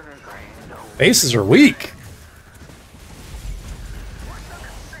event. Bases are weak.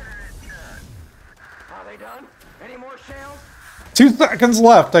 Are they done? Any more shells? 2 seconds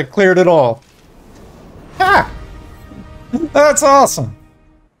left, I cleared it all. Ha! That's awesome.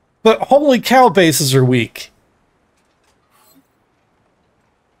 But holy cow, bases are weak.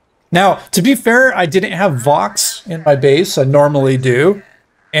 Now, to be fair, I didn't have Vox in my base. I normally do.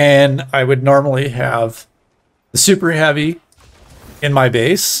 And I would normally have the Super Heavy in my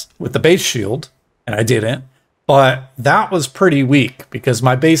base with the base shield. And I didn't. But that was pretty weak because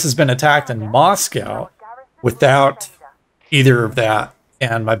my base has been attacked in Moscow without either of that.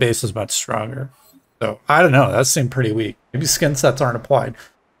 And my base is much stronger. So, I don't know. That seemed pretty weak. Maybe skin sets aren't applied.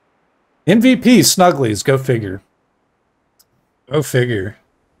 MVP Snugglies. Go figure. Go figure.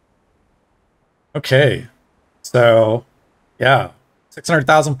 Okay, so, yeah,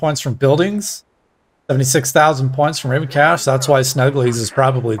 600,000 points from buildings, 76,000 points from Raven Cash. That's why Snugglies is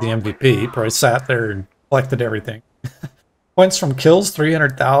probably the MVP. Probably sat there and collected everything. Points from kills,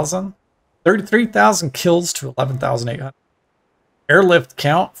 300,000. 33,000 kills to 11,800. Airlift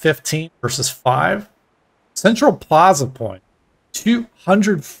count, 15 versus 5. Central Plaza point,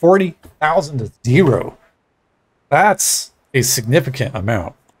 240,000 to 0. That's a significant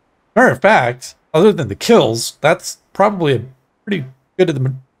amount. Matter of fact, other than the kills, that's probably a pretty good of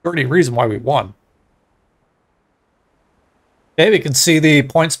the majority reason why we won. Okay, we can see the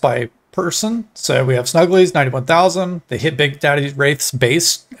points by person. So we have Snugglies, 91,000. They hit Big Daddy Wraith's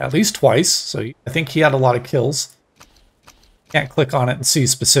base at least twice. So I think he had a lot of kills. Can't click on it and see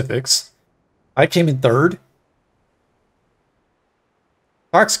specifics. I came in third.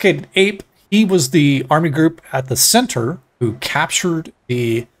 Intoxicated Ape, he was the army group at the center who captured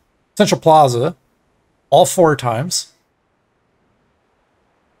the Central Plaza all 4 times.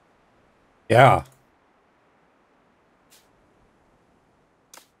 Yeah.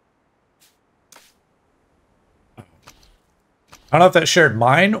 I don't know if that shared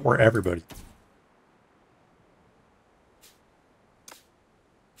mine or everybody.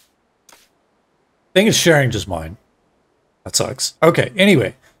 Thing is sharing just mine. That sucks. Okay,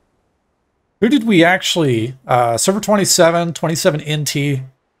 anyway. Who did we actually... Server 27, 27 NT.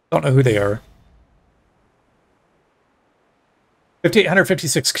 Don't know who they are.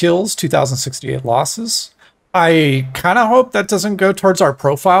 5,856 kills, 2,068 losses. I kind of hope that doesn't go towards our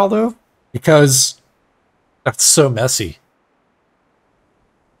profile, though, because that's so messy.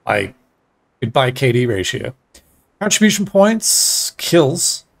 Like, goodbye KD ratio. Contribution points,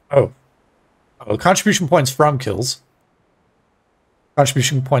 kills. Oh, contribution points from kills.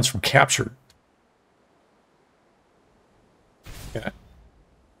 Contribution points from capture. Okay.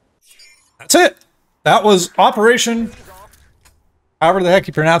 That's it. That was Operation, however the heck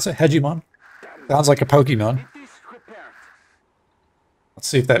you pronounce it, Hegemon. Sounds like a Pokemon. Let's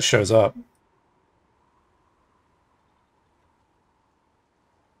see if that shows up.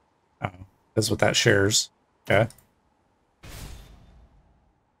 Oh, that's what that shares. Okay.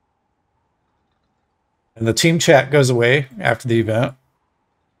 And the team chat goes away after the event.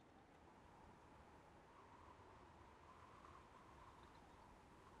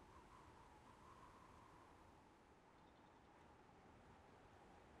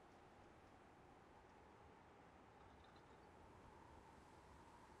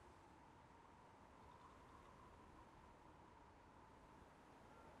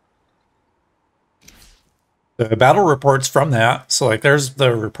 The battle reports from that. So like there's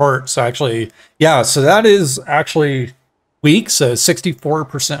the reports actually. Yeah, so that is actually weak. So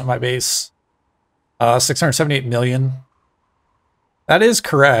 64% of my base. 678 million. That is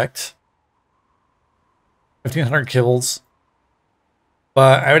correct. 1,500 kills.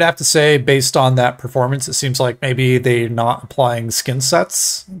 But I would have to say, based on that performance, it seems like maybe they're not applying skin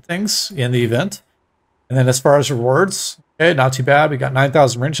sets and things in the event. And then as far as rewards, okay, not too bad. We got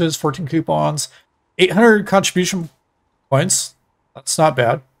 9,000 wrenches, 14 coupons, 800 contribution points. That's not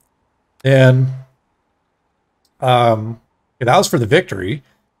bad. And that was for the victory.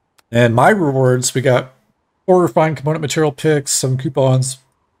 And my rewards, we got 4 refined component material picks, 7 coupons,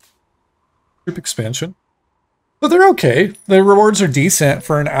 troop expansion. But they're okay. The rewards are decent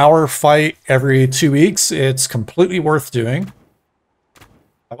for an hour fight every 2 weeks. It's completely worth doing.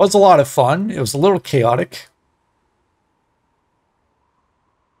 That was a lot of fun. It was a little chaotic.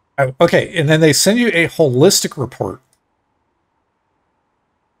 Okay, and then they send you a holistic report.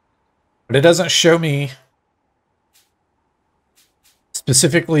 But it doesn't show me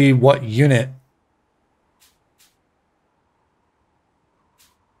specifically what unit.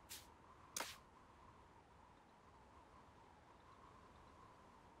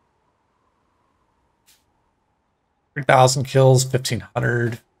 $3,000 kills,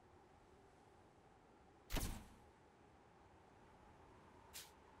 1,500.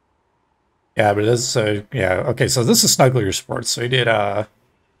 Yeah, but it is so yeah. Okay, so this is Snuggler Sports. So he did that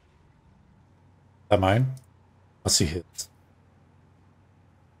mine? Let's see his.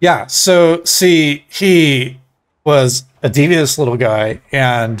 Yeah, so see, he was a devious little guy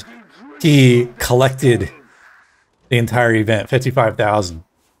and he collected the entire event, 55,000.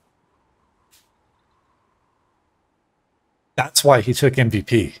 That's why he took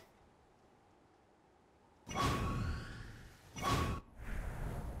MVP.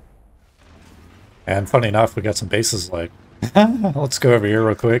 And funny enough, we got some bases like, let's go over here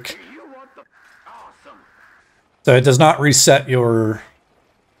real quick. So it does not reset your...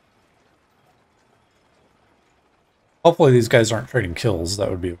 Hopefully these guys aren't trading kills. That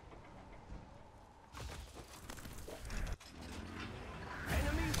would be...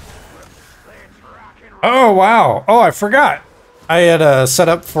 Oh, wow. Oh, I forgot. I had set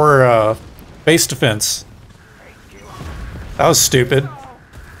up for base defense. That was stupid.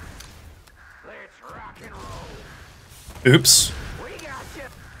 Oops.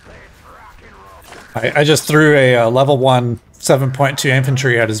 I just threw a level 1 7.2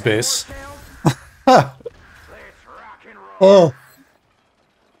 infantry at his base. Oh.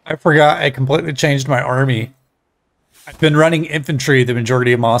 I forgot I completely changed my army. I've been running infantry the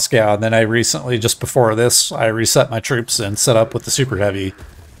majority of Moscow, and then I recently, just before this, I reset my troops and set up with the super heavy.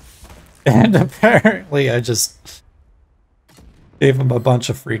 And apparently I just gave him a bunch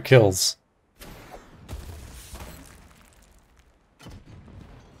of free kills.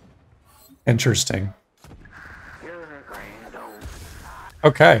 Interesting.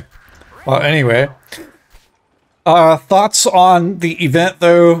 Okay. Well, anyway. Thoughts on the event,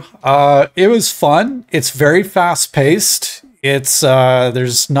 though. It was fun. It's very fast-paced. It's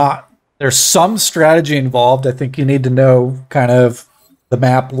there's some strategy involved. I think you need to know kind of the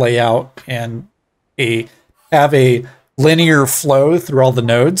map layout and have a linear flow through all the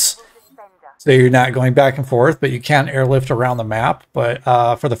nodes. So you're not going back and forth, but you can airlift around the map. But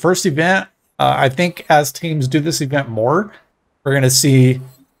for the first event, I think as teams do this event more, we're going to see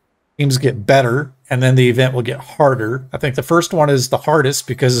teams get better, and then the event will get harder. I think the first one is the hardest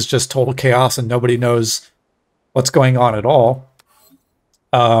because it's just total chaos and nobody knows what's going on at all.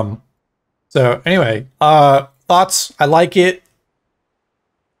 So anyway, thoughts. I like it.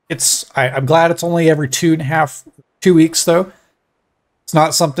 I'm glad it's only every 2 weeks though. It's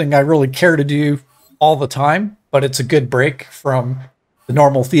not something I really care to do all the time, but it's a good break from the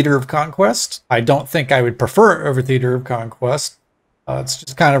normal Theater of Conquest. I don't think I would prefer it over Theater of Conquest. It's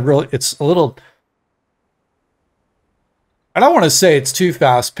just kind of really, it's a little, I don't want to say it's too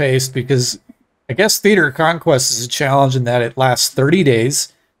fast paced because I guess Theater of Conquest is a challenge in that it lasts 30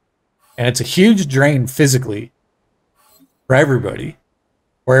 days and it's a huge drain physically for everybody.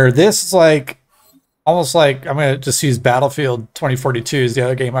 Where this is like, almost like, I'm going to just use Battlefield 2042 is the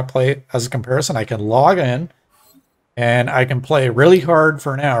other game I play as a comparison. I can log in and I can play really hard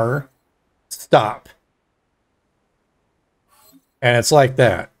for an hour, stop. And it's like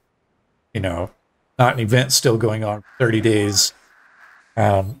that, you know, not an event still going on for 30 days.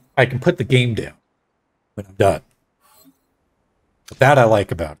 I can put the game down when I'm done. But that I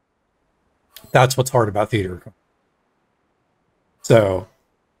like about it. That's what's hard about Theater. So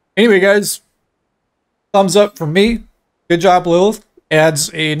anyway, guys, thumbs up from me. Good job, Lilith. Adds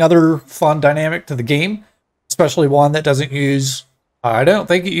another fun dynamic to the game, especially one that doesn't use, I don't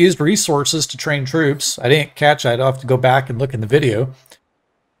think it used resources to train troops. I didn't catch that. I'll have to go back and look in the video.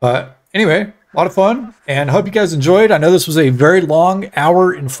 But anyway, a lot of fun, and I hope you guys enjoyed. I know this was a very long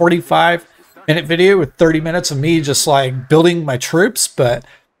hour and 45-minute video with 30 minutes of me just like building my troops, but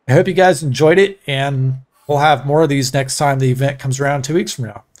I hope you guys enjoyed it, and we'll have more of these next time the event comes around 2 weeks from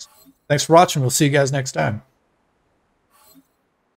now. Thanks for watching. We'll see you guys next time.